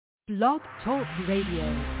Blog Talk Radio.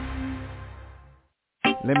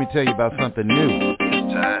 Let me tell you about something new.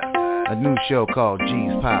 It's time. A new show called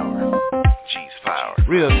G's Power. G's Power.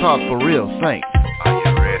 Real talk for real saints. Are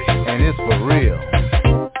you ready? And it's for real.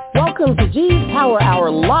 Welcome to G's Power Hour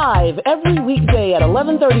live every weekday at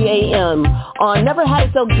 11:30 a.m. on Never Had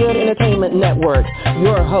It So Good Entertainment Network.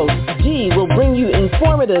 Your host, G, will bring you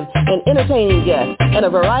informative and entertaining guests and a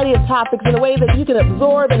variety of topics in a way that you can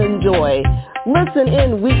absorb and enjoy. Listen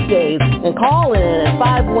in weekdays and call in at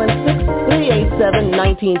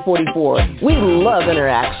 516-387-1944. We love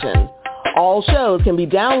interaction. All shows can be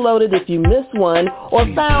downloaded if you miss one or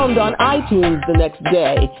found on iTunes the next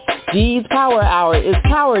day. G's Power Hour is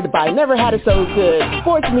powered by Never Had It So Good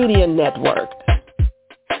Sports Media Network.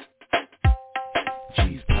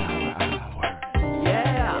 G's Power Hour. Yeah.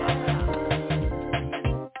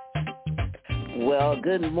 Well,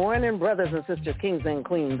 good morning, brothers and sisters, kings and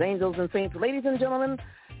queens, angels and saints, ladies and gentlemen.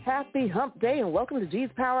 Happy hump day and welcome to G's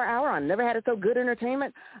Power Hour on Never Had It So Good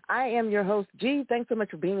Entertainment. I am your host, G. Thanks so much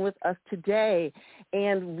for being with us today.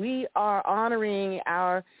 And we are honoring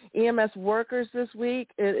our EMS workers this week.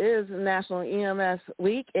 It is National EMS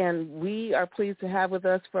Week, and we are pleased to have with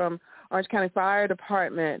us from Orange County Fire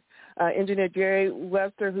Department, Engineer Jerry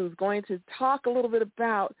Webster, who's going to talk a little bit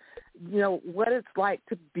about, what it's like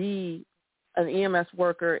to be an EMS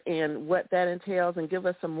worker and what that entails, and give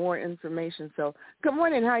us some more information. So, good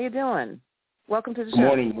morning. How you doing? Welcome to the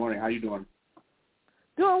show. Good morning. How you doing?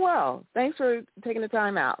 Doing well. Thanks for taking the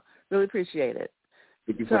time out. Really appreciate it.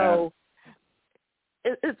 Thank you for having me.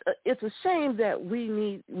 It's a shame that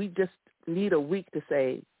we just need a week to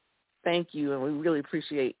say thank you, and we really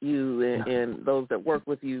appreciate you and those that work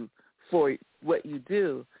with you for what you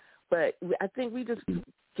do. But I think we just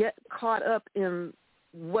get caught up in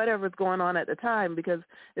whatever's going on at the time, because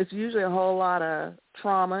it's usually a whole lot of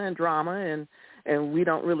trauma and drama, and we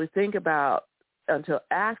don't really think about until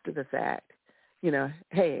after the fact,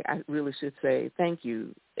 hey, I really should say thank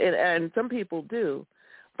you. And some people do.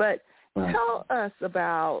 But tell us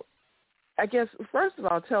about, I guess, first of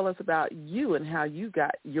all, tell us about you and how you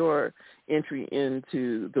got your entry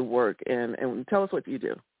into the work, and tell us what you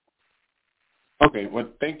do. Okay. Well,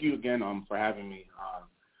 thank you again for having me.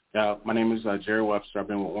 My name is Jerry Webster. I've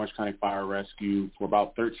been with Orange County Fire Rescue for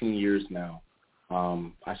about 13 years now.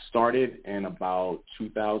 I started in about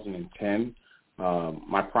 2010.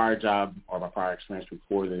 My prior job, or my prior experience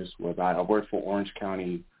before this, was I worked for Orange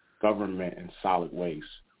County government in solid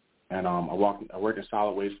waste. And I worked in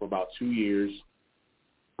solid waste for about 2 years.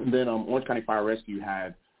 And then Orange County Fire Rescue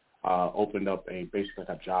had opened up basically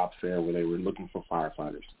a job fair where they were looking for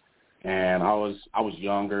firefighters. And I was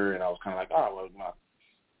younger, and I was kind of like,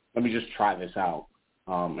 let me just try this out.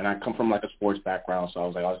 And I come from like a sports background, so I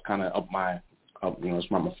was kind of up my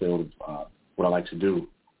field of what I like to do.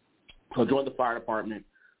 So I joined the fire department,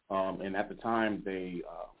 and at the time they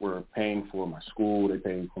were paying for my school. They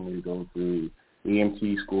paid for me to go through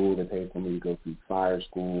EMT school. They paid for me to go through fire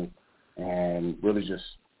school, and really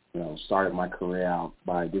just started my career out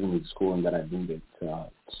by giving me the schooling that I needed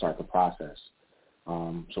to start the process.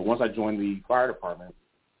 So once I joined the fire department,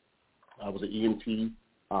 I was an EMT.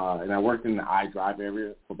 And I worked in the iDrive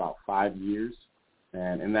area for about 5 years.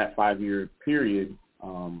 And in that 5-year period,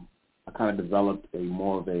 I kind of developed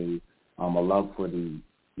more of a love for the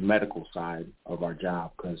medical side of our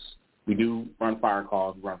job, because we do run fire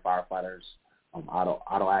calls, we run firefighters,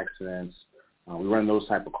 auto accidents. We run those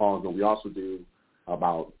type of calls, but we also do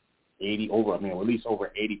about at least over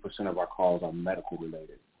 80% of our calls are medical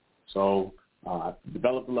related. So I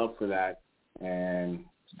developed a love for that, and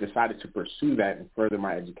decided to pursue that and further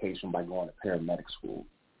my education by going to paramedic school.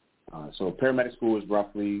 So paramedic school is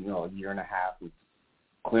roughly, a year and a half of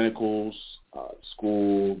clinicals,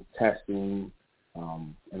 school, testing,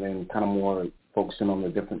 and then kind of more focusing on the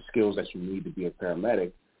different skills that you need to be a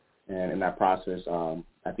paramedic. And in that process,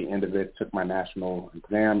 at the end of it, took my national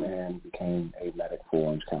exam and became a medic for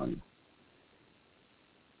Orange County.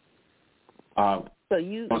 So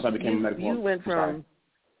you went from... Sorry.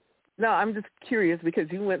 No, I'm just curious, because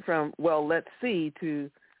you went from, let's see, to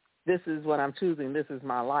this is what I'm choosing, this is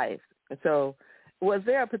my life. So was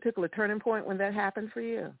there a particular turning point when that happened for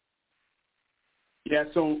you? Yeah,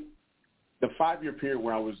 so the 5-year period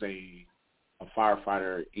where I was a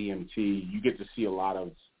firefighter, EMT, you get to see a lot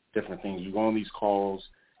of different things. You go on these calls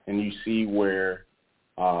and you see where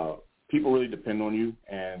people really depend on you,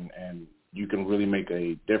 and you can really make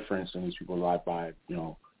a difference in these people's life by,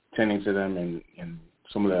 tending to them and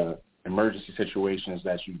some of the emergency situations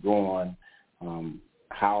that you go on,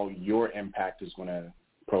 how your impact is going to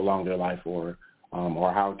prolong their life, or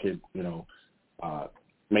how it could,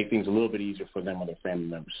 make things a little bit easier for them or their family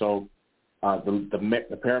members. So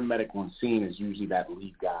the paramedic on scene is usually that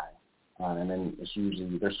lead guy, and then it's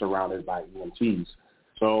usually they're surrounded by EMTs.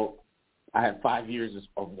 So I had 5 years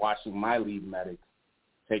of watching my lead medic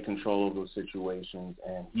take control of those situations,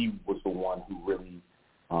 and he was the one who really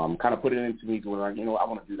kind of put it into me to where, I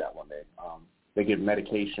want to do that one day. They give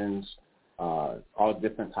medications, all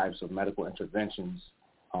different types of medical interventions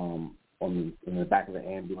in the back of the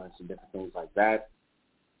ambulance and different things like that,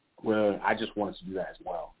 where I just wanted to do that as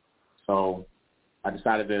well. So I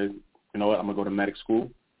decided to, I'm going to go to medic school,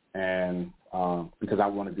 and because I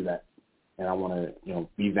want to do that, and I want to,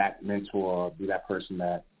 be that mentor, be that person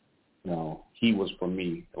that, he was for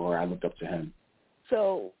me, or I looked up to him.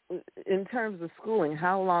 So in terms of schooling,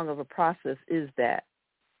 how long of a process is that?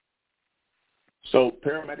 So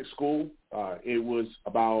paramedic school, it was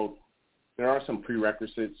about, there are some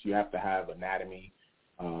prerequisites. You have to have anatomy,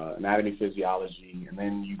 physiology, and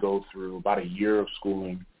then you go through about a year of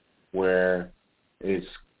schooling where it's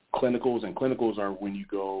clinicals, and clinicals are when you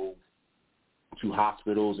go to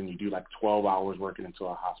hospitals and you do like 12 hours working into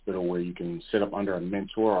a hospital where you can sit up under a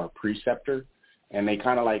mentor or a preceptor, and they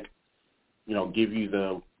kind of like, give you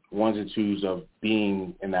the ones and twos of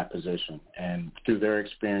being in that position. And through their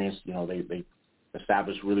experience, they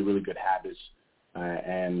establish really, really good habits.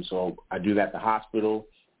 And so I do that at the hospital.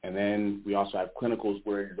 And then we also have clinicals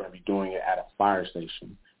where you're going to be doing it at a fire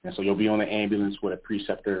station. And so you'll be on the ambulance with a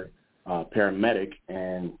preceptor paramedic,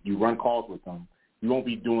 and you run calls with them. You won't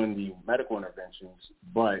be doing the medical interventions,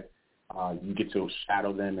 but you get to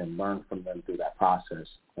shadow them and learn from them through that process.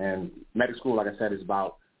 And medical school, like I said, is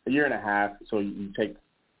about a year and a half. So you take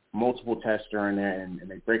multiple tests during there, and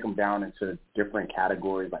they break them down into different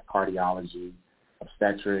categories like cardiology,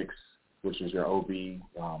 obstetrics, which is your OB,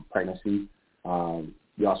 pregnancy.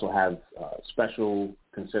 You also have special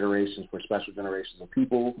considerations for special generations of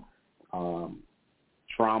people.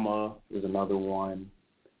 Trauma is another one.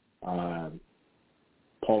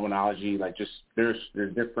 Pulmonology, there's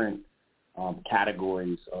different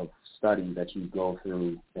categories of study that you go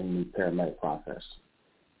through in the paramedic process.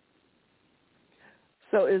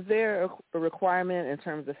 So is there a requirement in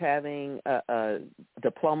terms of having a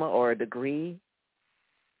diploma or a degree?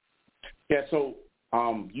 Yeah, so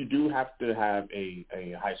you do have to have a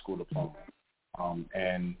high school diploma,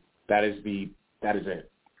 and that is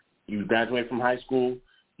it. You graduate from high school,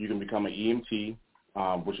 you can become an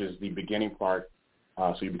EMT, which is the beginning part.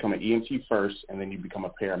 So you become an EMT first, and then you become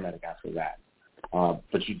a paramedic after that.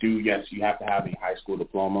 But you have to have a high school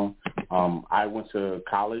diploma. I went to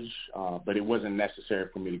college, but it wasn't necessary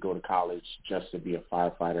for me to go to college just to be a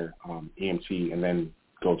firefighter, EMT, and then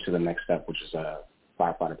go to the next step, which is a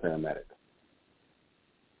firefighter paramedic.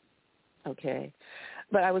 Okay.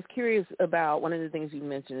 But I was curious about one of the things you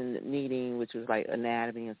mentioned in the meeting, which was like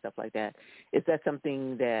anatomy and stuff like that. Is that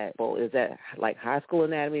something is that like high school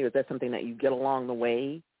anatomy, or is that something that you get along the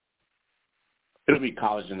way? It'll be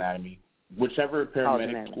college anatomy. Whichever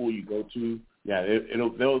paramedic school you go to,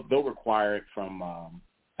 they'll require it from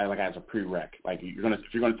as a prereq. Like if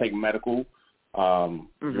you're gonna take medical,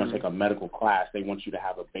 you're gonna take a medical class. They want you to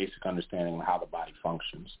have a basic understanding of how the body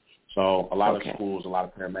functions. So a lot of schools, a lot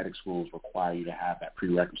of paramedic schools require you to have that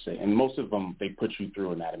prerequisite, and most of them they put you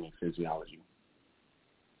through anatomy and physiology.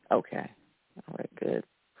 Okay, all right,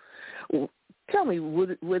 good. Tell me,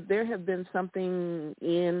 would there have been something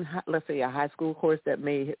in, let's say, a high school course that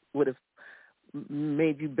would have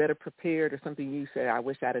made you better prepared, or something you said, I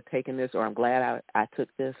wish I'd have taken this, or I'm glad I took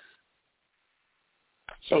this?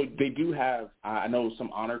 So they do have, I know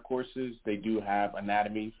some honor courses, they do have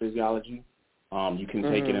anatomy, physiology. You can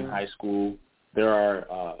take it in high school. There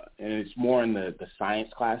are, and it's more in the science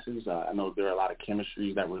classes. I know there are a lot of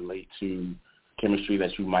chemistries that relate to chemistry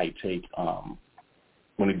that you might take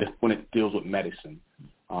when it deals with medicine.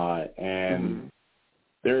 And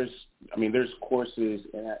there's courses,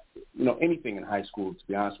 anything in high school, to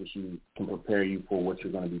be honest with you, can prepare you for what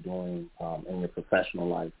you're going to be doing in your professional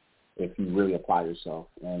life if you really apply yourself.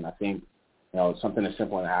 And I think, something as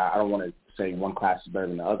simple, and I don't want to say one class is better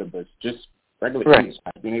than the other, but just regular English,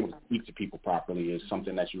 being able to speak to people properly is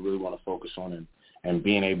something that you really want to focus on, and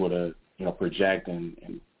being able to, project,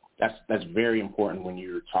 and that's very important when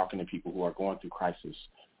you're talking to people who are going through crisis,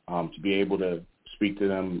 to be able to speak to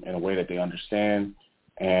them in a way that they understand,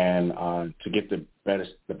 and to get the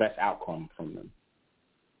best outcome from them.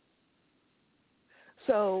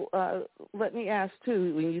 So let me ask,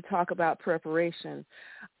 too, when you talk about preparation,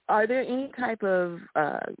 are there any type of,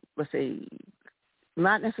 let's say,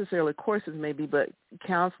 not necessarily courses maybe, but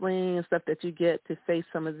counseling and stuff that you get to face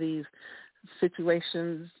some of these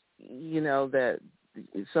situations, that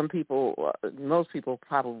some people, most people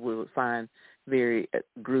probably would find very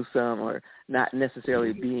gruesome or not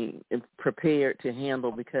necessarily being prepared to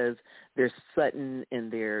handle because they're sudden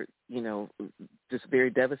and they're, just very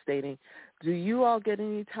devastating. Do you all get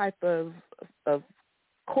any type of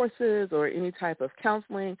courses or any type of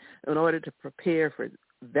counseling in order to prepare for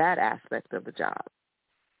that aspect of the job?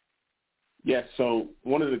 Yes. So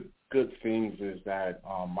one of the good things is that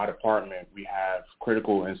my department, we have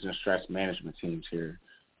critical incident stress management teams here,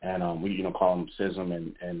 and we call them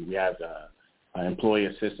CISM, and we have employee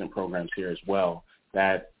assistant programs here as well.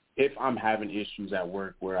 That if I'm having issues at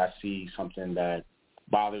work where I see something that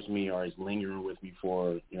bothers me or is lingering with me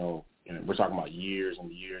for we're talking about years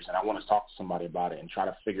and years, and I want to talk to somebody about it and try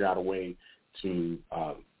to figure out a way to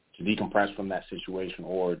decompress from that situation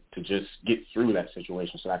or to just get through that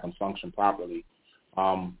situation so that I can function properly.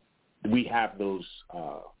 We have those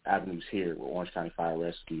avenues here with Orange County Fire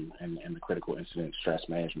Rescue and the critical incident stress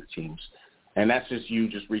management teams. And that's just you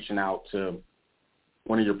just reaching out to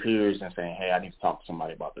one of your peers and saying, hey, I need to talk to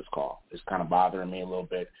somebody about this call. It's kind of bothering me a little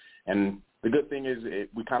bit. And the good thing is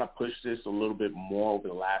we kind of pushed this a little bit more over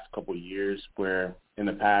the last couple of years, where in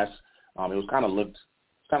the past it was kind of looked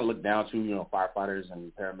down to, firefighters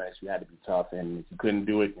and paramedics. You had to be tough, and if you couldn't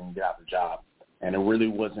do it, then get out the job. And there really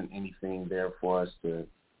wasn't anything there for us to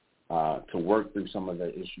work through some of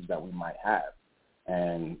the issues that we might have.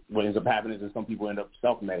 And what ends up happening is that some people end up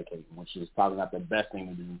self-medicating, which is probably not the best thing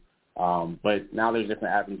to do. But now there's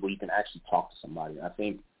different avenues where you can actually talk to somebody. I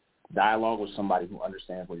think dialogue with somebody who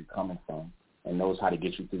understands where you're coming from and knows how to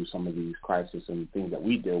get you through some of these crises and things that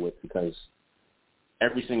we deal with, because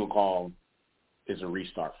every single call is a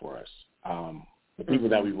restart for us. The people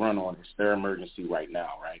that we run on, it's their emergency right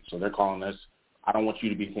now, right? So they're calling us, I don't want you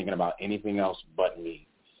to be thinking about anything else but me.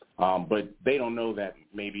 But they don't know that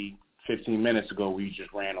maybe 15 minutes ago we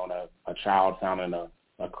just ran on a child found in a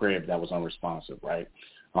crib that was unresponsive, right?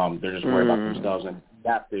 They're just worried about themselves, and you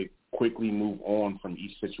have to quickly move on from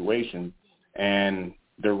each situation, and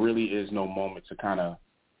there really is no moment to kind of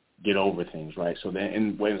get over things, right? So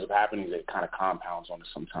then what ends up happening is it kind of compounds on us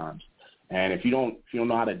sometimes. And if you don't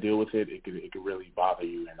know how to deal with it, it could really bother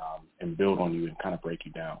you and build on you and kind of break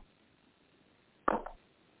you down.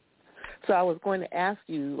 So I was going to ask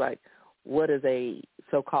you, what is a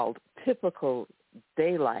so-called typical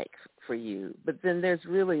day like for you? But then there's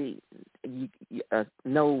really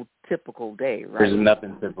no typical day, right? There's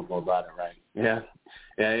nothing typical about it, right? Yeah.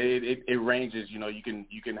 It ranges. You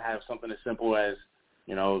can have something as simple as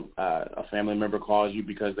a family member calls you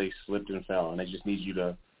because they slipped and fell, and they just need you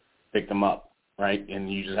to pick them up, right? And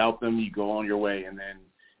you just help them. You go on your way, and then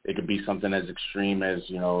it could be something as extreme as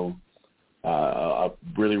a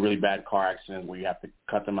really, really bad car accident where you have to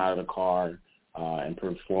cut them out of the car and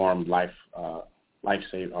perform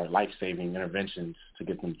life-saving interventions to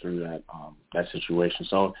get them through that situation.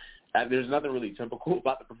 So there's nothing really typical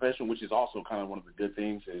about the profession, which is also kind of one of the good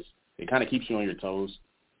things, is it kind of keeps you on your toes.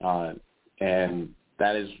 And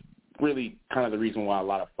that is really kind of the reason why a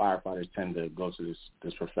lot of firefighters tend to go to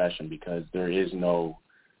this profession, because there is no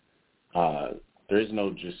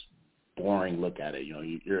just boring look at it.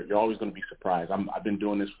 You're always going to be surprised. I've been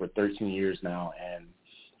doing this for 13 years now,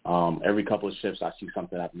 and every couple of shifts I see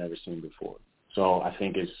something I've never seen before. So I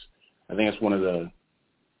think it's one of the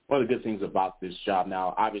good things about this job.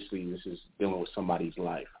 Now, obviously, this is dealing with somebody's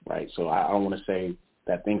life, right? So I don't want to say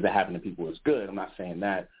that things that happen to people is good. I'm not saying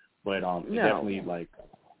that, but it definitely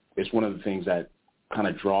it's one of the things that kind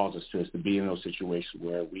of draws us to be in those situations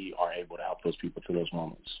where we are able to help those people through those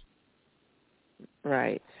moments.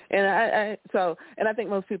 Right. And I think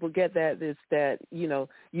most people get that, is that,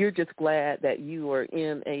 you're just glad that you are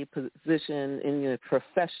in a position, in your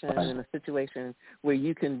profession, in a situation where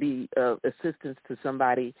you can be of assistance to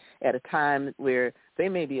somebody at a time where they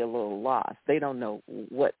may be a little lost. They don't know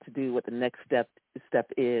what to do, what the next step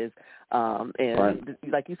is. And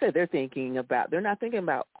like you said, they're not thinking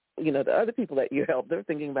about, the other people that you help. They're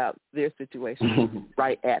thinking about their situation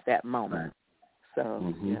right at that moment.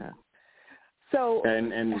 So, yeah. So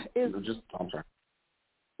I'm sorry.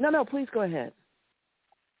 No, please go ahead.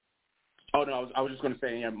 Oh, no, I was just going to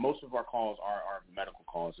say, most of our calls are medical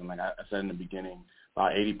calls. And like I said in the beginning,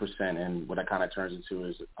 about 80%, and what that kind of turns into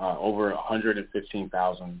is over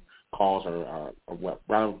 115,000 calls are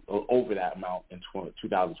around over that amount in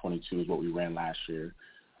 2022 is what we ran last year.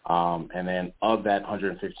 And then of that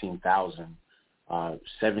 115,000,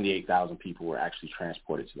 78,000 people were actually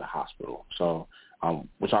transported to the hospital. So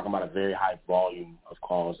we're talking about a very high volume of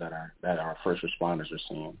calls that our first responders are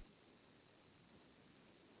seeing.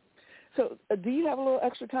 So do you have a little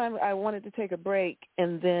extra time? I wanted to take a break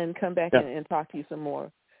and then come back and talk to you some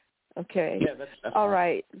more. Okay. Yeah, that's all fine.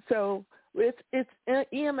 right. So it's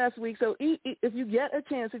EMS week. So if you get a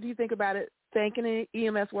chance, if you think about it, thank an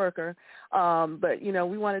EMS worker. But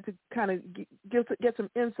we wanted to kind of get some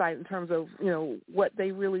insight in terms of what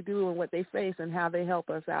they really do and what they face and how they help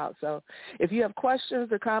us out. So if you have questions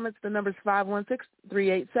or comments, the number is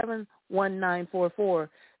 516-387-1944.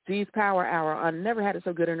 G's Power Hour on Never Had It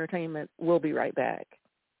So Good Entertainment. We'll be right back.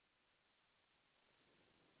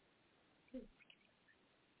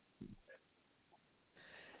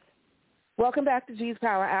 Welcome back to G's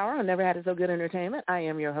Power Hour on Never Had It So Good Entertainment. I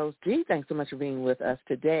am your host, G. Thanks so much for being with us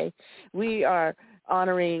today. We are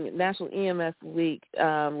honoring National EMS Week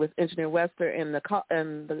with Engineer Webster, and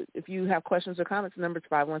if you have questions or comments, the number is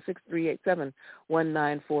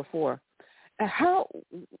 516-387-1944. How,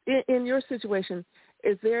 in your situation,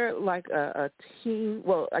 is there like a team?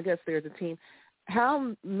 Well, I guess there's a team.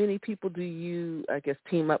 How many people do you,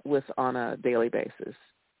 team up with on a daily basis?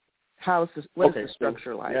 What is the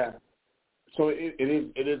structure like? Yeah. So it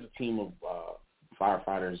is a team of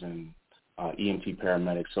firefighters and EMT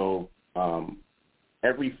paramedics. So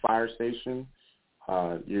every fire station,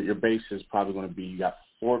 your base is probably going to be, you got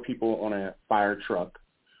 4 people on a fire truck.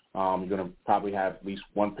 You're going to probably have at least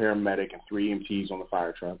 1 paramedic and 3 EMTs on the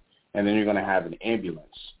fire truck. And then you're going to have an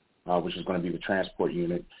ambulance, which is going to be the transport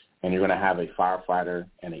unit. And you're going to have a firefighter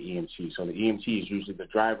and an EMT. So the EMT is usually the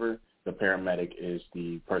driver. The paramedic is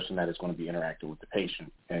the person that is going to be interacting with the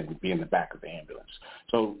patient and be in the back of the ambulance.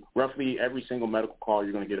 So roughly every single medical call,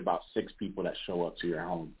 you're going to get about 6 people that show up to your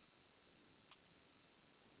home.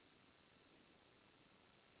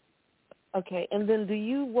 Okay, and then do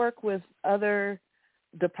you work with other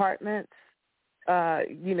departments?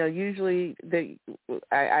 Usually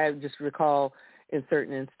I just recall in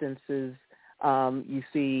certain instances you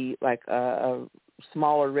see like a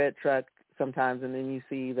smaller red truck sometimes, and then you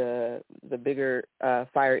see the bigger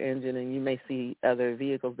fire engine, and you may see other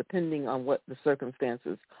vehicles depending on what the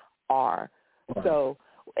circumstances are. Right. So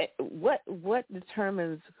what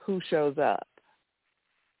determines who shows up?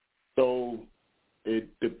 So it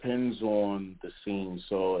depends on the scene.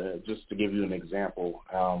 So just to give you an example,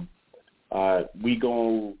 we work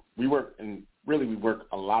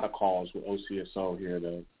a lot of calls with OCSO here,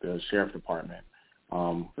 the sheriff department,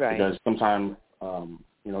 right. Because sometimes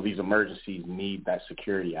these emergencies need that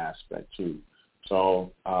security aspect too.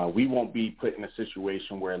 So we won't be put in a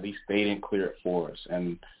situation where at least they didn't clear it for us.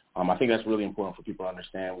 And I think that's really important for people to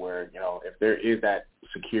understand where, if there is that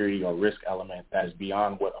security or risk element that is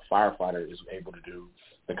beyond what a firefighter is able to do,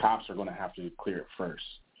 the cops are going to have to clear it first.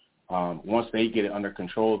 Once they get it under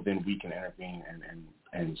control, then we can intervene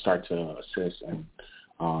and start to assist and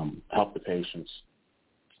help the patients.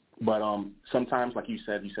 But sometimes, like you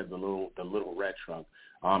said the little red truck,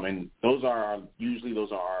 and those are our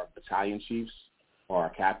battalion chiefs or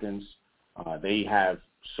our captains. They have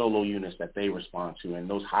solo units that they respond to, and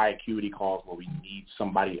those high acuity calls where we need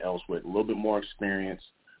somebody else with a little bit more experience,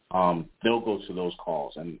 they'll go to those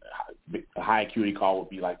calls. And a high acuity call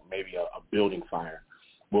would be like maybe a building fire.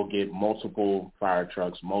 We'll get multiple fire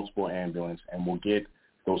trucks, multiple ambulance, and we'll get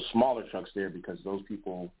those smaller trucks there because those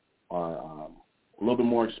people are a little bit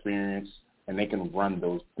more experienced, and they can run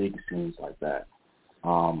those big scenes like that.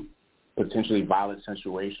 Potentially violent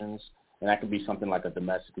situations, and that could be something like a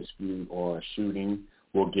domestic dispute or a shooting.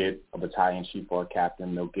 We'll get a battalion chief or a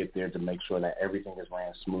captain. They'll get there to make sure that everything is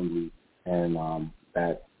ran smoothly and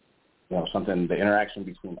that the interaction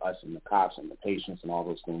between us and the cops and the patients and all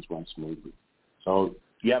those things run smoothly. So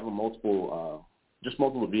you have multiple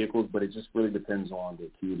vehicles, but it just really depends on the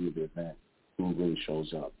acuity of the event, who really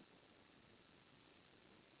shows up.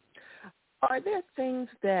 Are there things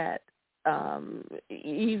that,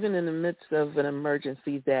 even in the midst of an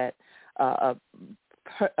emergency, that a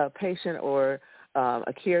patient or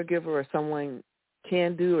a caregiver or someone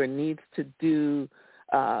can do or needs to do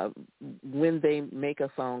when they make a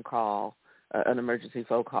phone call, an emergency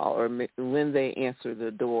phone call, or when they answer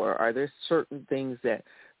the door? Are there certain things that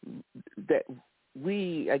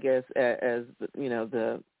we, I guess, as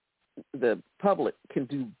the public can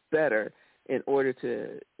do better in order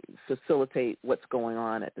to facilitate what's going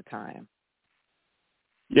on at the time?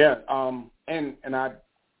 Yeah,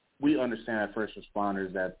 we understand as first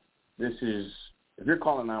responders that if you're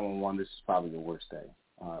calling 911, this is probably the worst day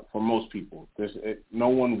for most people. No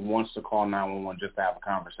one wants to call 911 just to have a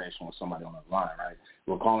conversation with somebody on the line, right?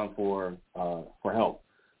 We're calling for help.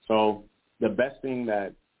 So the best thing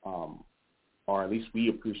that, or at least we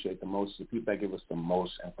appreciate the most, is the people that give us the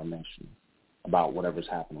most information about whatever's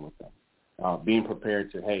happening with them. Being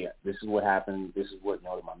prepared to, hey, this is what happened, this is what,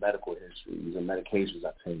 my medical history, these are medications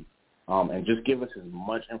I take, and just give us as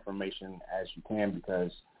much information as you can,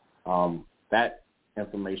 because that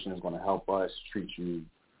information is going to help us treat you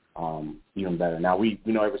even better. Now, we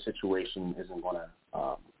know every situation isn't going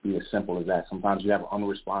to be as simple as that. Sometimes you have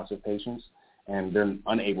unresponsive patients, and they're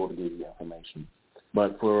unable to give you information.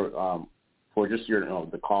 But for just your,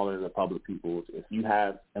 the callers, the public people, if you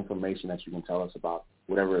have information that you can tell us about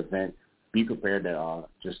whatever event, be prepared to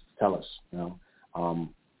just tell us.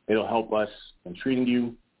 It'll help us in treating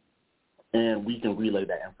you, and we can relay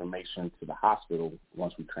that information to the hospital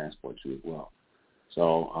once we transport you as well.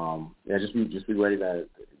 So just be ready. That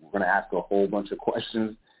we're going to ask a whole bunch of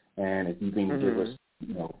questions, and if you can give us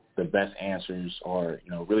the best answers, or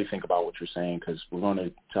really think about what you're saying, because we're going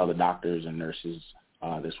to tell the doctors and nurses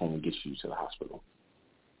this when we get you to the hospital.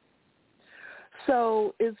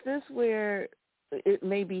 So is this where it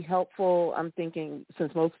may be helpful? I'm thinking,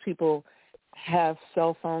 since most people have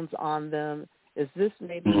cell phones on them, is this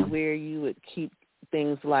maybe where you would keep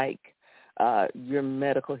things like your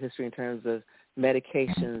medical history in terms of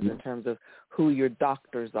medications, in terms of who your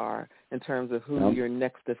doctors are, in terms of who your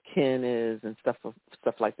next of kin is, and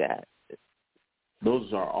stuff like that?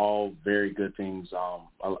 Those are all very good things.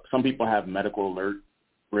 Some people have medical alert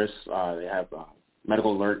risks. They have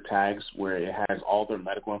medical alert tags where it has all their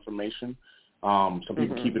medical information. Some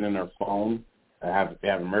people keep it in their phone. They have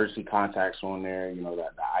emergency contacts on there, the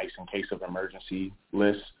ICE in case of emergency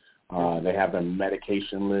list. They have their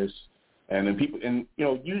medication list. And then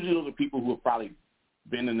usually those are people who have probably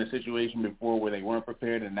been in a situation before where they weren't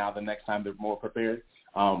prepared, and now the next time they're more prepared.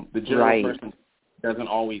 The general person doesn't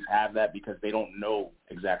always have that because they don't know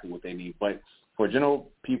exactly what they need. But for general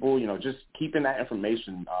people, just keeping that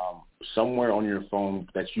information somewhere on your phone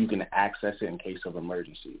that you can access it in case of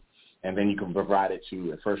emergency. And then you can provide it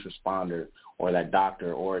to a first responder or that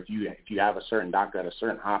doctor, or if you have a certain doctor at a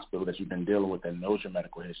certain hospital that you've been dealing with that knows your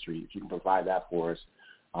medical history, if you can provide that for us.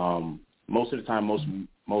 Most of the time,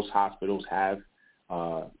 most hospitals have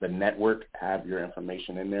the network have your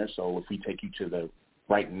information in there. So if we take you to the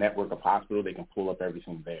right network of hospital, they can pull up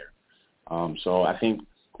everything there. So I think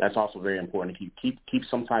that's also very important to keep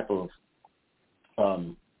some type of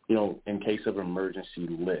in case of emergency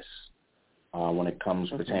lists when it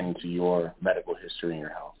comes pertaining to your medical history and your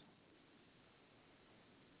health.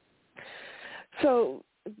 So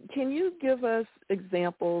can you give us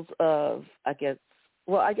examples of, I guess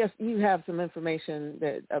you have some information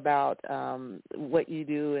about what you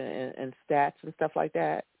do and stats and stuff like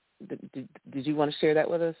that. Did you want to share that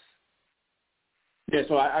with us? Yeah,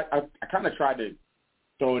 so I kind of tried to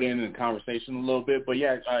throw it in the conversation a little bit, but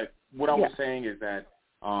what I was saying is that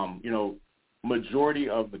majority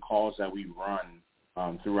of the calls that we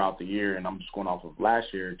run throughout the year, and I'm just going off of last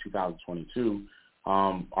year, 2022,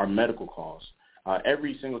 are medical calls.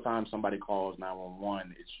 Every single time somebody calls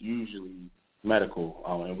 911, it's usually medical,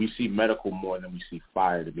 and we see medical more than we see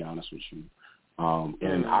fire, to be honest with you.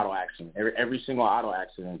 In an auto accident, every single auto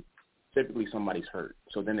accident, typically somebody's hurt,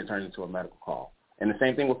 so then it turns into a medical call. And the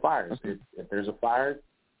same thing with fires. If there's a fire,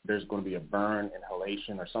 there's going to be a burn,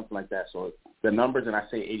 inhalation, or something like that. So the numbers, and I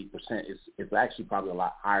say 80%, it's actually probably a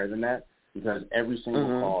lot higher than that, because every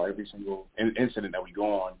single call, every single incident that we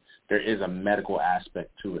go on, there is a medical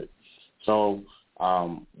aspect to it. So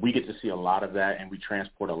we get to see a lot of that, and we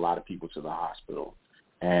transport a lot of people to the hospital.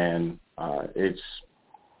 And it's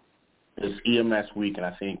EMS week, and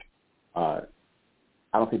I think I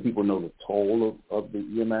don't think people know the toll of the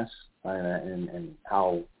EMS and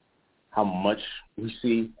how much we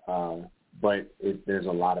see, but there's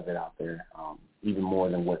a lot of it out there, even more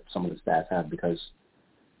than what some of the stats have, because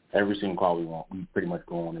every single call we pretty much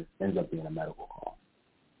go on, it ends up being a medical call.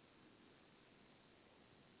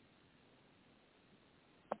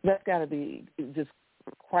 That's got to be just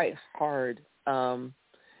quite hard. And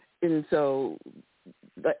so,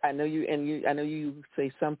 but I know you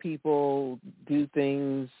say some people do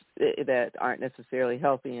things that aren't necessarily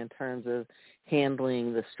healthy in terms of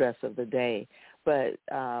handling the stress of the day. But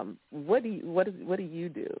what do you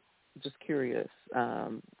do? Just curious.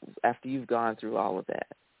 After you've gone through all of that,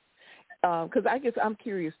 because I guess I'm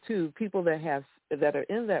curious too. People that are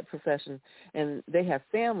in that profession and they have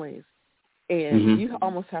families. And you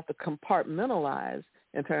almost have to compartmentalize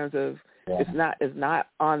in terms of it's not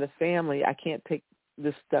on the family. I can't take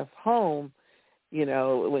this stuff home.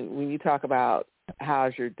 When you talk about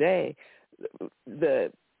how's your day,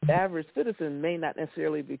 the average citizen may not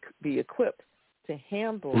necessarily be equipped to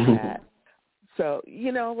handle that. So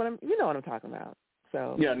you know what I'm talking about.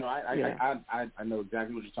 So I know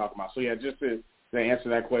exactly what you're talking about. So just to answer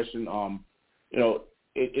that question,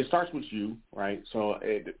 It starts with you, right? So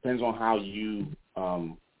it depends on how you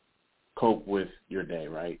cope with your day,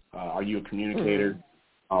 right? Are you a communicator?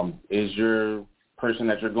 Is your person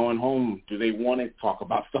that you're going home, do they want to talk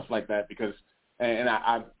about stuff like that? Because when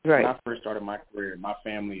I first started my career, my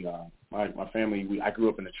family, I grew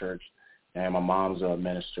up in the church, and my mom's a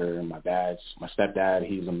minister, and my stepdad,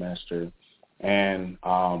 he's a minister, and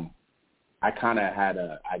I kind of had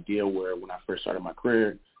an idea where when I first started my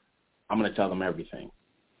career, I'm going to tell them everything.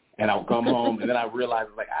 And I'll come home, and then I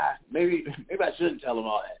realized, like, maybe I shouldn't tell them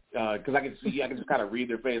all that, because I can just kind of read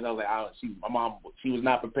their face. I was like, my mom, she was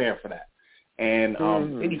not prepared for that. And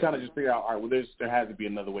then you kind of just figure out, all right, well, there has to be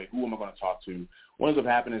another way. Who am I going to talk to? What ends up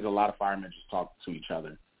happening is a lot of firemen just talk to each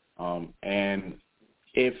other. And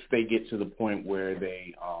if they get to the point where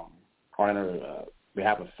they they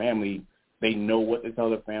have a family, they know what to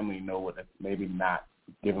tell their family, know what to maybe not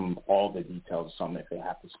give them all the details of something if they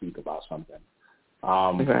have to speak about something.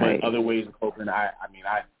 But other ways of coping, I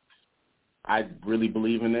really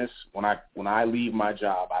believe in this. When I leave my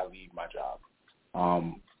job, I leave my job.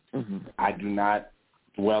 I do not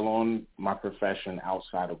dwell on my profession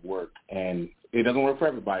outside of work, and it doesn't work for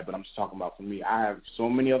everybody, but I'm just talking about for me. I have so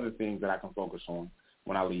many other things that I can focus on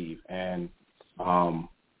when I leave, and I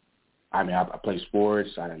play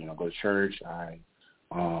sports. I go to church. I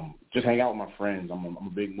just hang out with my friends. I'm a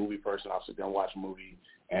big movie person. I'll sit there and watch a movie.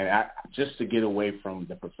 And just to get away from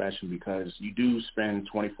the profession, because you do spend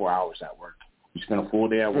 24 hours at work. You spend a full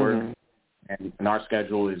day at work, and our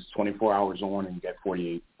schedule is 24 hours on, and you get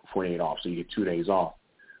 48 off, so you get 2 days off.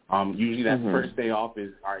 Usually that first day off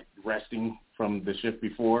is resting from the shift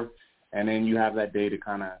before, and then you have that day to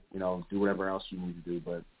kind of do whatever else you need to do.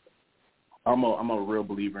 But I'm a real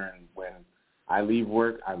believer in when I leave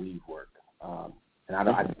work, I leave work, and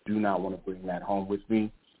I do not want to bring that home with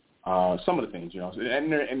me. Some of the things,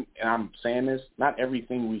 and I'm saying this, not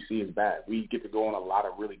everything we see is bad. We get to go on a lot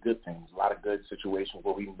of really good things, a lot of good situations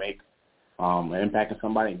where we make an impact on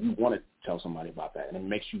somebody, and you want to tell somebody about that, and it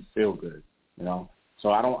makes you feel good,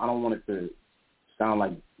 So I don't want it to sound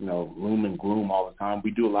like, gloom and gloom all the time.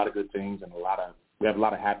 We do a lot of good things, and we have a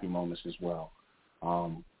lot of happy moments as well.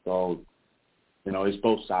 So, it's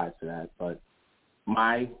both sides to that. But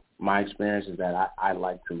my experience is that I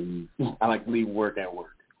like to leave. I like to leave work at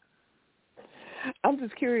work. I'm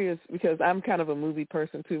just curious because I'm kind of a movie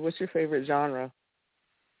person too. What's your favorite genre?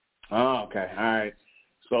 Oh, okay. All right.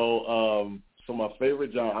 So my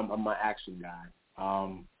favorite genre, I'm an action guy. I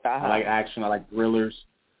like action. I like thrillers.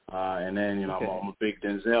 And then, I'm a big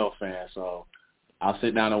Denzel fan. So I'll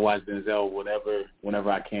sit down and watch Denzel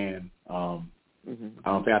whenever I can. I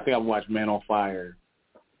think I've watched Man on Fire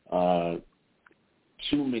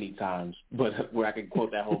too many times, but where I can quote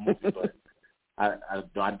that whole movie. But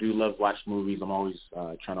I do love watching movies. I'm always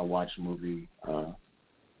trying to watch a movie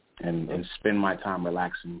and spend my time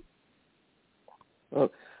relaxing. Well,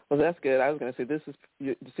 that's good. I was going to say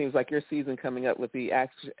it seems like your season coming up with the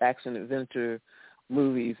action adventure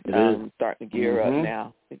movies starting to gear up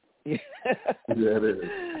now. Yeah, it is.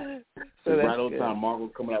 So that's right on time.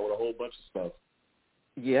 Marvel's coming out with a whole bunch of stuff.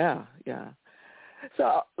 Yeah.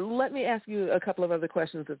 So let me ask you a couple of other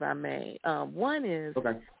questions, if I may. One is,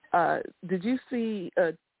 did you see,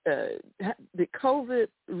 did COVID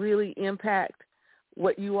really impact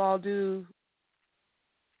what you all do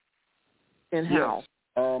and how? Yes.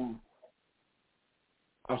 I'm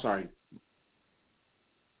sorry.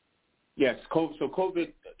 Yes, so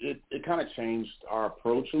COVID, it kind of changed our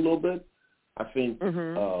approach a little bit. I think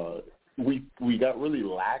we got really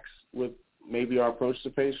lax with maybe our approach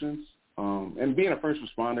to patients. And being a first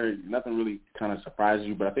responder, nothing really kind of surprises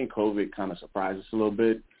you, but I think COVID kind of surprised us a little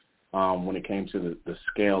bit when it came to the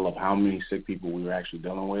scale of how many sick people we were actually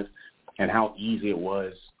dealing with and how easy it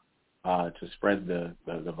was to spread the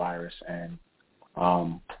virus. And,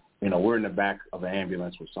 we're in the back of an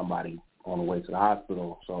ambulance with somebody on the way to the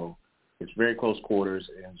hospital, so it's very close quarters.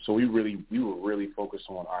 And so we were really focused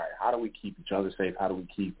on, all right, how do we keep each other safe? How do we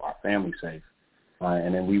keep our family safe?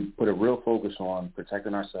 And then we put a real focus on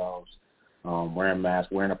protecting ourselves, wearing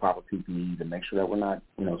masks, wearing the proper PPE to make sure that we're not,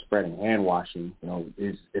 spreading. Hand washing,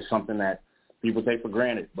 is something that people take for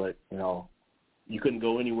granted. But, you couldn't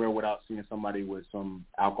go anywhere without seeing somebody with some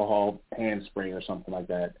alcohol hand spray or something like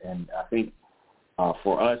that. And I think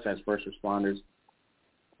for us as first responders,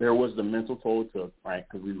 there was the mental toll to it, right,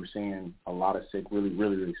 because we were seeing a lot of sick, really,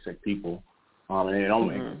 really, really sick people. And it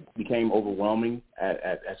almost became overwhelming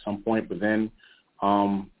at some point. But then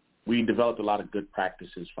we developed a lot of good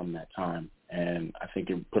practices from that time. And I think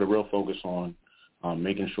it put a real focus on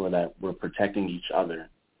making sure that we're protecting each other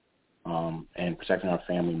and protecting our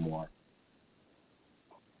family more.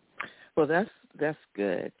 Well, that's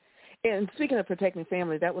good. And speaking of protecting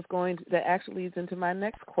family, that actually leads into my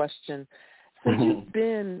next question. Since you've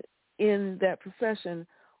been in that profession,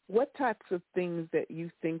 what types of things that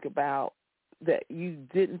you think about that you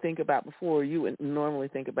didn't think about before, you would normally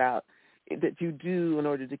think about, that you do in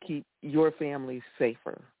order to keep your family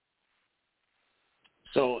safer?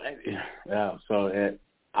 So,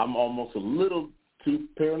 I'm almost a little too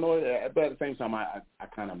paranoid, but at the same time, I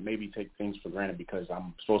kind of maybe take things for granted because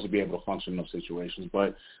I'm supposed to be able to function in those situations.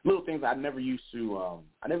 But little things, I never used to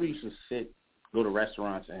go to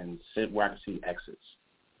restaurants and sit where I could see exits.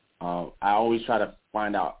 I always try to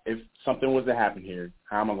find out if something was to happen here,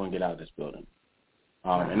 how am I going to get out of this building?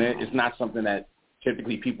 And it's not something that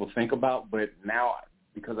typically people think about, but now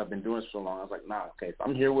because I've been doing it so long, I was like, nah, okay, if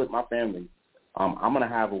I'm here with my family, I'm going to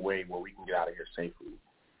have a way where we can get out of here safely.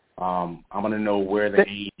 I'm going to know where the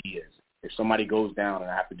AED is. If somebody goes down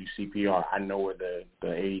and I have to do CPR, I know where the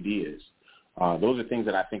AED is. Those are things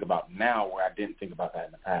that I think about now where I didn't think about that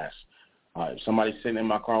in the past. If somebody's sitting in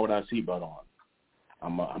my car without a seatbelt on,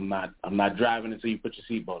 I'm not driving until you put your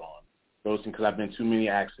seatbelt on. Those things, because I've been too many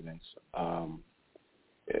accidents.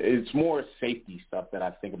 It's more safety stuff that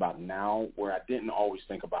I think about now where I didn't always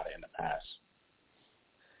think about it in the past.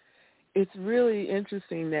 It's really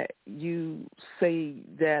interesting that you say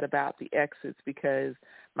that about the exits, because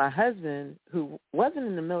my husband, who wasn't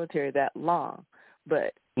in the military that long,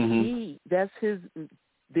 but that's his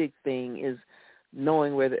big thing, is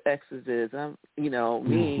knowing where the exit is. I'm,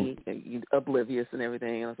 me, oblivious and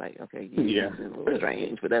everything. And I was like, okay, it's a little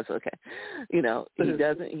strange, but that's okay. He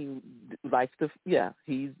likes to,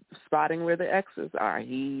 he's spotting where the exits are.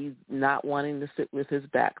 He's not wanting to sit with his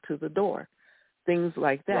back to the door, things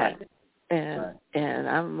like that. Right. And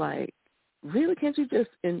I'm like, really, can't you just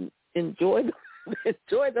enjoy the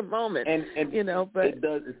moment? And but it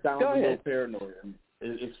sounds a little paranoid. paranoid.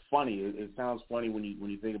 It's funny. It sounds funny when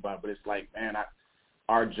you think about it, but it's like, man,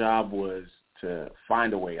 our job was to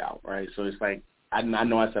find a way out, right? So it's like, I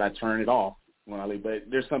know I said I turn it off when I leave, but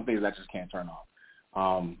there's some things I just can't turn off.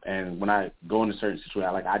 And when I go into certain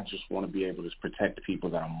situations, I just want to be able to protect the people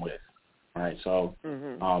that I'm with, right? So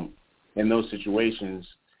in those situations,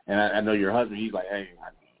 and I know your husband, he's like, hey,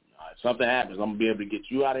 if something happens, I'm going to be able to get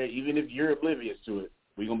you out of here. Even if you're oblivious to it,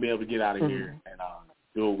 we're going to be able to get out of here and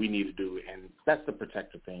do what we need to do. And that's the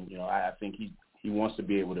protective thing. I think he wants to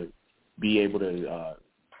be able to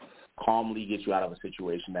calmly get you out of a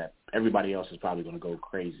situation that everybody else is probably going to go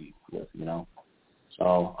crazy with,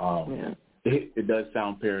 So it does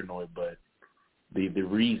sound paranoid, but the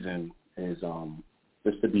reason is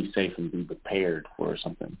just to be safe and be prepared for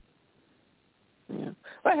something. Yeah,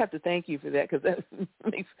 well, I have to thank you for that, because that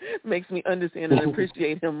makes me understand and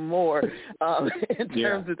appreciate him more in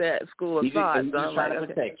terms of that school of thought. He's just trying to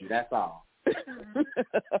protect you. That's all.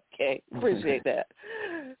 Okay, appreciate that.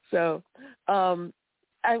 So, I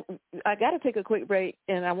got to take a quick break,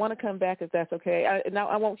 and I want to come back if that's okay. Now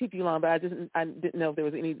I won't keep you long, but I didn't know if there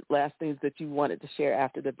was any last things that you wanted to share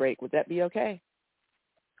after the break. Would that be okay?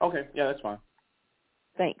 Okay, yeah, that's fine.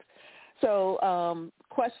 Thanks. So,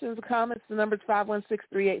 questions, comments, the number is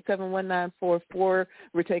 516-387-1944.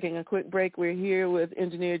 We're taking a quick break. We're here with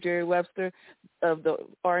Engineer Jerry Webster of the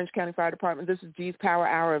Orange County Fire Department. This is G's Power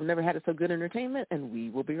Hour of Never Had It So Good Entertainment, and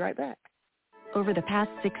we will be right back. Over the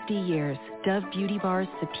past 60 years, Dove Beauty Bar's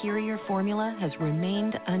superior formula has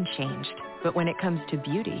remained unchanged. But when it comes to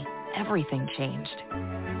beauty, everything changed.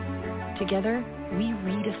 Together, we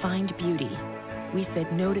redefined beauty. We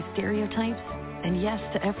said no to stereotypes and yes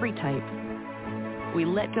to every type. We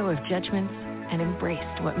let go of judgments and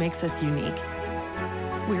embraced what makes us unique.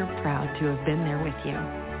 We're proud to have been there with you,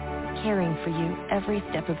 caring for you every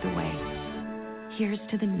step of the way. Here's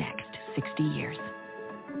to the next 60 years.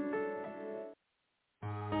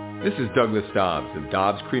 This is Douglas Dobbs of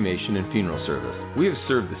Dobbs Cremation and Funeral Service. We have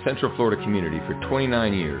served the Central Florida community for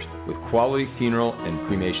 29 years with quality funeral and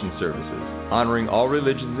cremation services. Honoring all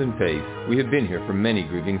religions and faiths, we have been here for many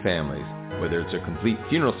grieving families. Whether it's a complete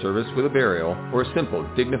funeral service with a burial or a simple,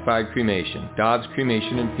 dignified cremation, Dobbs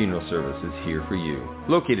Cremation and Funeral Service is here for you.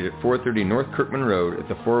 Located at 430 North Kirkman Road at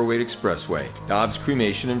the 408 Expressway, Dobbs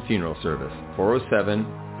Cremation and Funeral Service,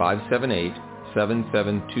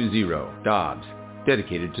 407-578-7720. Dobbs,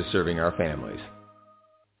 dedicated to serving our families.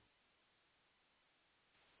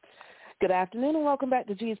 Good afternoon and welcome back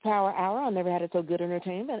to G's Power Hour. I Never Had It So Good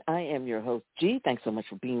Entertainment. I am your host, G. Thanks so much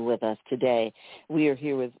for being with us today. We are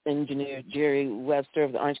here with Engineer Jerry Webster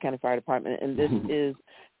of the Orange County Fire Department, and this is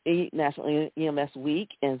National EMS Week,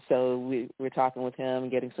 and so we're talking with him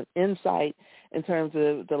and getting some insight in terms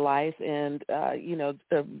of the life and, a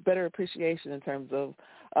better appreciation in terms of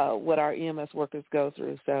what our EMS workers go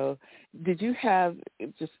through. So did you have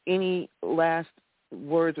just any last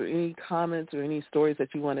words or any comments or any stories that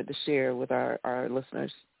you wanted to share with our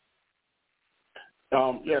listeners?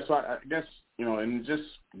 So I guess, and just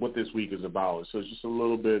what this week is about. So it's just a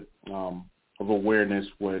little bit of awareness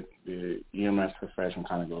what the EMS profession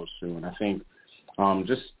kind of goes through. And I think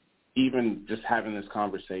just having this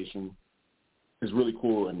conversation is really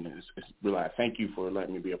cool. And it's really, I thank you for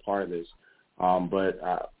letting me be a part of this.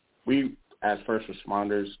 But we, as first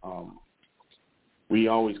responders, we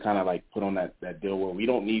always kind of like put on that deal where we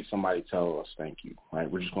don't need somebody to tell us thank you, right?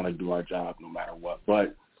 We're just going to do our job no matter what.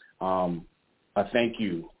 But a thank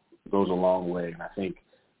you goes a long way. And I think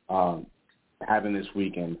having this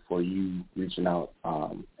weekend for you reaching out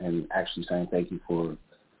and actually saying thank you for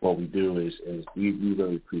what we do is we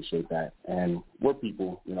really appreciate that. And we're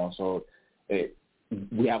people, so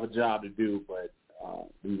we have a job to do, but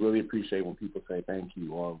we really appreciate when people say thank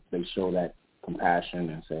you or they show that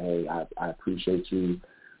compassion and say, hey, I appreciate you.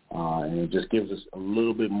 And it just gives us a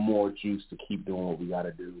little bit more juice to keep doing what we got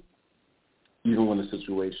to do, even when the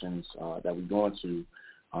situations that we go into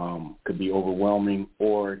could be overwhelming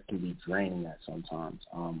or it can be draining at sometimes.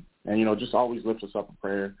 And, just always lift us up in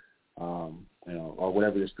prayer, or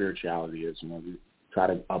whatever the spirituality is. We try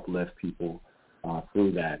to uplift people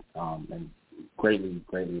through that and greatly,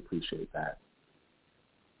 greatly appreciate that.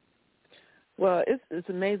 Well, it's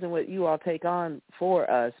amazing what you all take on for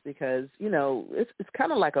us because, it's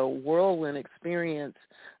kind of like a whirlwind experience.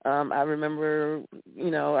 I remember,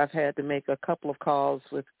 I've had to make a couple of calls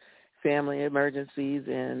with family emergencies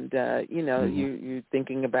and, you're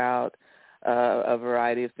thinking about a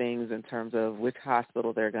variety of things in terms of which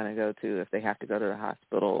hospital they're going to go to if they have to go to the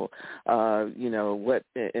hospital,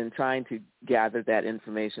 and trying to gather that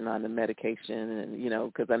information on the medication.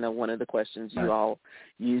 And, because I know one of the questions you all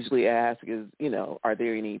usually ask is, are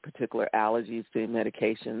there any particular allergies to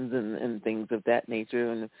medications and things of that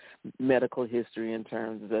nature, and medical history in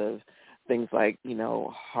terms of things like,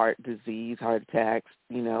 heart disease, heart attacks,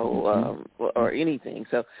 or anything.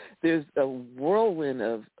 So there's a whirlwind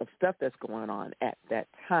of stuff that's going on at that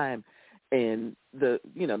time. And the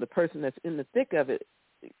person that's in the thick of it,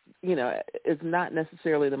 is not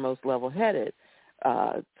necessarily the most level-headed.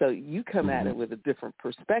 So you come at it with a different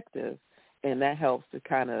perspective, and that helps to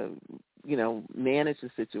kind of, manage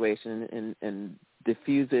the situation and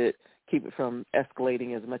diffuse it, keep it from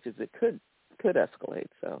escalating as much as it could escalate.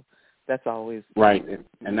 So that's always right,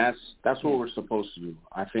 and that's what we're supposed to do.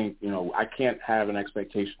 I think I can't have an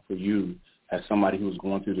expectation for you as somebody who's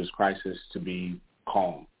going through this crisis to be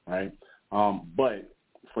calm, right? But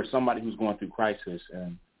for somebody who's going through crisis,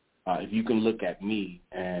 and if you can look at me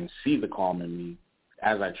and see the calm in me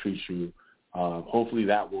as I treat you, hopefully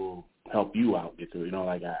that will help you out get through.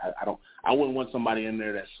 I wouldn't want somebody in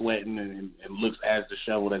there that's sweating and looks as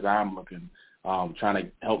disheveled as I'm looking, trying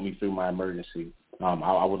to help me through my emergency.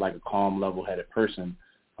 I would like a calm, level-headed person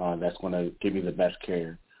that's going to give me the best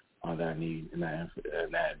care that I need in that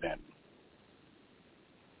event.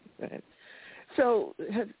 Right. So,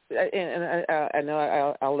 I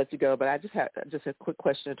know I'll let you go, but I just have a quick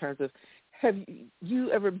question in terms of, have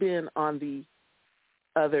you ever been on the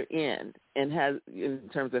other end and in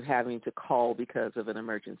terms of having to call because of an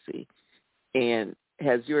emergency, and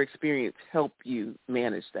has your experience helped you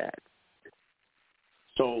manage that?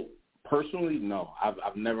 So, personally, no.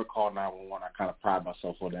 I've never called 911. I kind of pride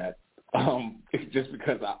myself on that, just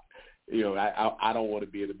because I don't want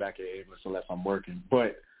to be in the back of the ambulance unless I'm working.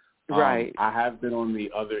 But right, I have been on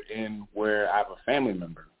the other end where I have a family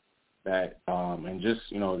member that, and just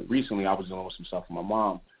recently I was dealing with some stuff with my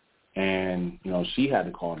mom, and she had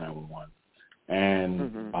to call 911,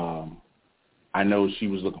 and I know she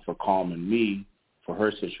was looking for calm in me for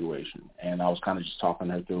her situation, and I was kind of just talking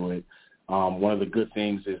her through it. One of the good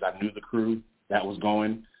things is I knew the crew that was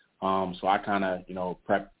going, so I kind of,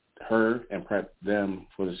 prepped her and prepped them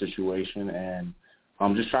for the situation, and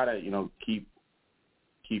just try to,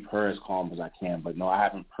 keep her as calm as I can. But no, I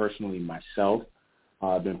haven't personally myself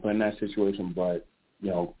been put in that situation, but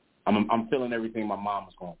I'm feeling everything my mom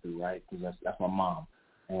was going through, right? Because that's my mom,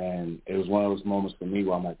 and it was one of those moments for me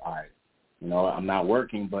where I'm like, all right, I'm not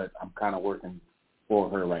working, but I'm kind of working for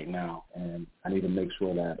her right now, and I need to make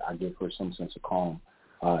sure that I give her some sense of calm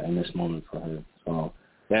in this moment for her. So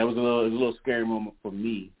that was a little scary moment for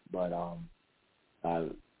me, but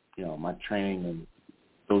my training and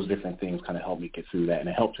those different things kind of helped me get through that, and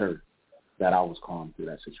it helped her that I was calm through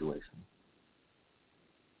that situation.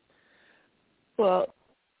 Well,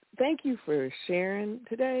 thank you for sharing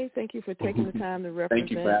today. Thank you for taking the time to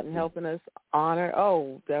represent and helping us honor.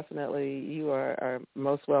 Oh, definitely. You are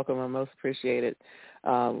most welcome and most appreciated.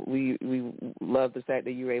 We love the fact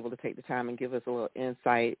that you were able to take the time and give us a little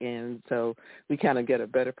insight, and so we kind of get a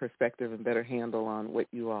better perspective and better handle on what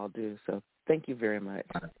you all do. So thank you very much.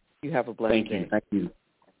 You have a blessed day. Thank you.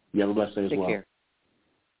 You have a blessed day as well. Take care.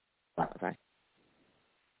 Bye.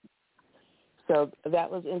 So that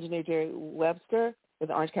was Engineer Jerry Webster with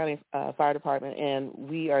the Orange County Fire Department, and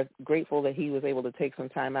we are grateful that he was able to take some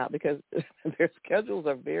time out because their schedules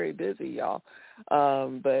are very busy, y'all.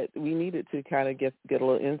 But we needed to kind of get a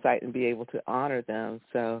little insight and be able to honor them.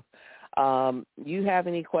 So you have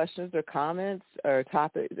any questions or comments or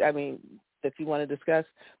topics, that you want to discuss?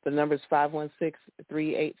 The number is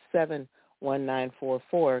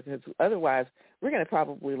 516-387-1944, because otherwise we're going to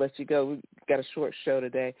probably let you go. We've got a short show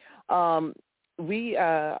today. We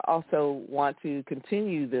also want to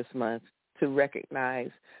continue this month to recognize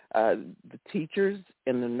the teachers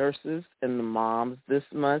and the nurses and the moms this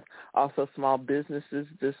month, also small businesses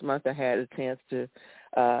this month. I had a chance to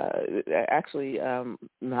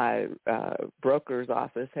my broker's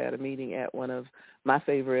office had a meeting at one of my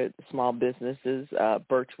favorite small businesses,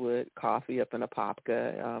 Birchwood Coffee up in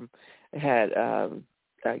Apopka. Had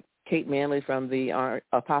Kate Manley from the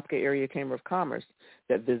Apopka Area Chamber of Commerce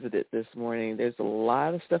that visited this morning. There's a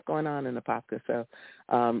lot of stuff going on in Apopka, so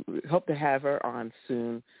hope to have her on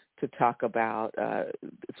soon to talk about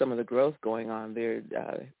some of the growth going on there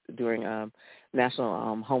during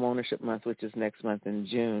National Home Ownership Month, which is next month in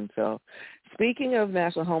June. So speaking of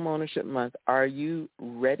National Home Ownership Month, are you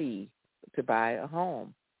ready to buy a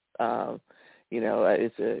home? I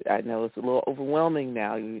know it's a little overwhelming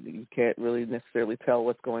now. You can't really necessarily tell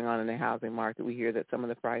what's going on in the housing market. We hear that some of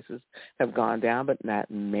the prices have gone down, but that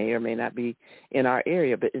may or may not be in our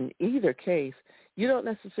area. But in either case, you don't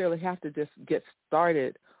necessarily have to just get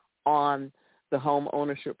started on the home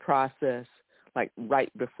ownership process like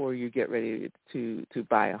right before you get ready to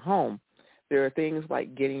buy a home. There are things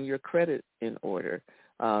like getting your credit in order.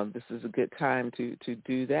 This is a good time to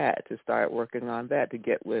do that, to start working on that, to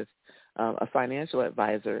get with a financial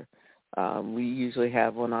advisor. We usually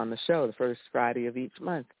have one on the show the first Friday of each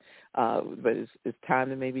month, but it's time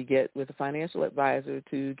to maybe get with a financial advisor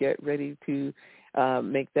to get ready to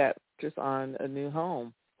make that just on a new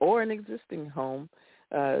home or an existing home.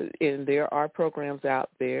 And there are programs out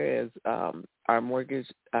there, as our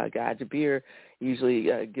mortgage guy, Jabir,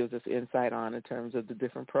 usually gives us insight on in terms of the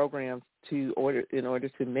different programs in order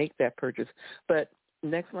to make that purchase. But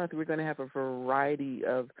next month we're going to have a variety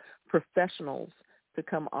of professionals to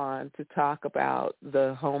come on to talk about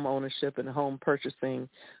the home ownership and home purchasing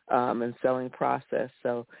and selling process.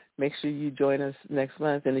 So make sure you join us next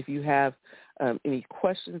month. And if you have any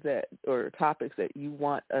questions or topics that you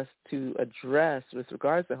want us to address with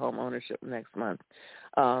regards to home ownership next month,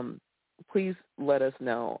 please let us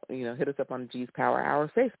know. Hit us up on G's Power Hour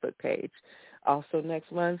Facebook page. Also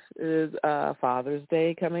next month is Father's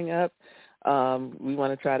Day coming up. We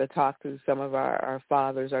want to try to talk to some of our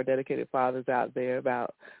fathers, our dedicated fathers out there,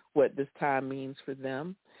 about what this time means for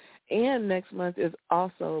them. And next month is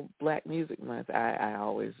also Black Music Month. I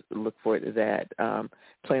always look forward to that.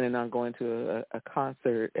 Planning on going to a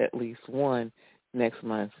concert, at least one, next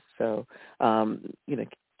month. So,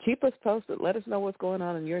 keep us posted. Let us know what's going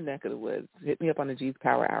on in your neck of the woods. Hit me up on the G's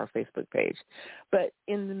Power Hour Facebook page. But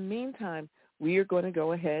in the meantime, we are going to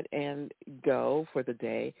go ahead and go for the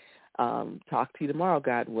day. Talk to you tomorrow,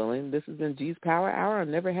 God willing. This has been G's Power Hour. I've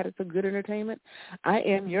never had it so good entertainment. I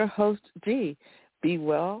am your host, G. Be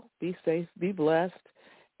well, be safe, be blessed,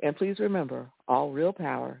 and please remember, all real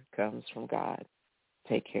power comes from God.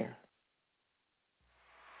 Take care.